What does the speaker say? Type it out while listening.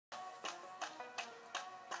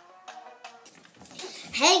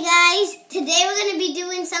Hey guys, today we're going to be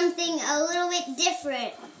doing something a little bit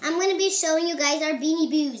different. I'm going to be showing you guys our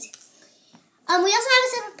Beanie Boos. We also have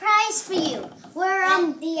a surprise for you. We're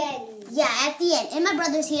at the end. Yeah, at the end. And my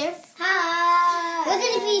brother's here. Hi. We're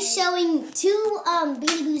going to be showing two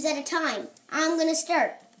Beanie Boos at a time. I'm going to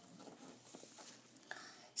start.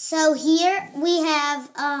 So here we have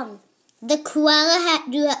the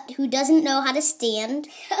koala who doesn't know how to stand.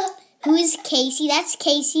 Who is Casey? That's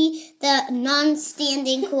Casey, the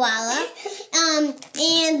non-standing koala.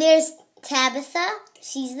 And there's Tabitha.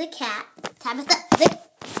 She's the cat. Tabitha, the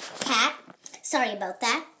cat. Sorry about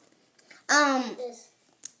that.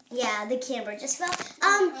 Yeah, the camera just fell.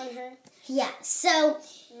 Yeah. So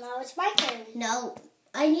now it's my turn. No,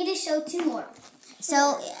 I need to show two more.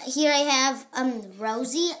 So here I have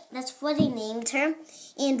Rosie. That's what I named her,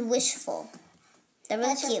 and Wishful. They're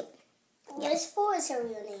really cute. Wishful is her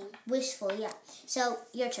real name. Wishful, yeah. So,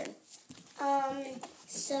 your turn.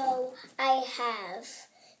 So I have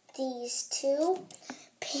these two.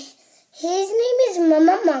 His name is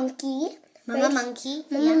Mama Monkey. Mama Monkey.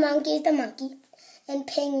 Mama Monkey is the monkey. And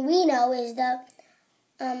Penguino is the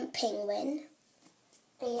penguin.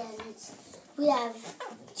 And we have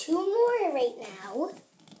two more right now.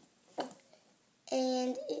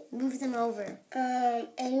 And move them over.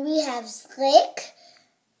 And we have Slick.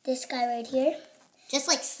 This guy right here. Just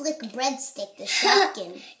like Slick Breadstick, the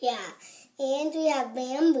shotgun. Yeah. And we have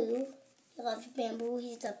Bamboo. I love Bamboo.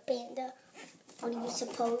 He's a panda. What do you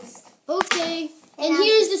suppose? Okay. And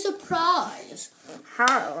here's the surprise.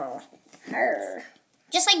 Her.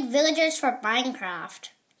 Just like villagers for Minecraft.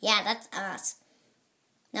 Yeah, that's us.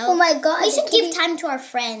 No. Oh my God. We should give time to our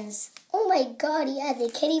friends. Oh my God, yeah. They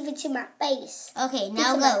can't even see my face. Okay,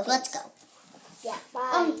 now go. Let's go. Yeah,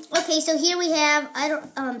 bye. Okay, so here we have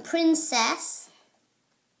Princess.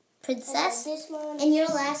 This one. And your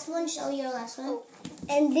last one. Show your last one.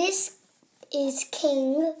 And this is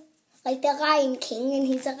King, like the Lion King, and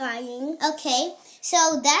he's a lion. Okay,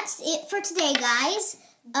 so that's it for today, guys.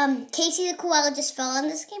 Casey the koala just fell on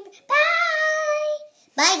this camera. Bye.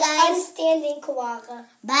 Bye, guys. I'm standing koala.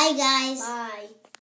 Bye, guys. Bye.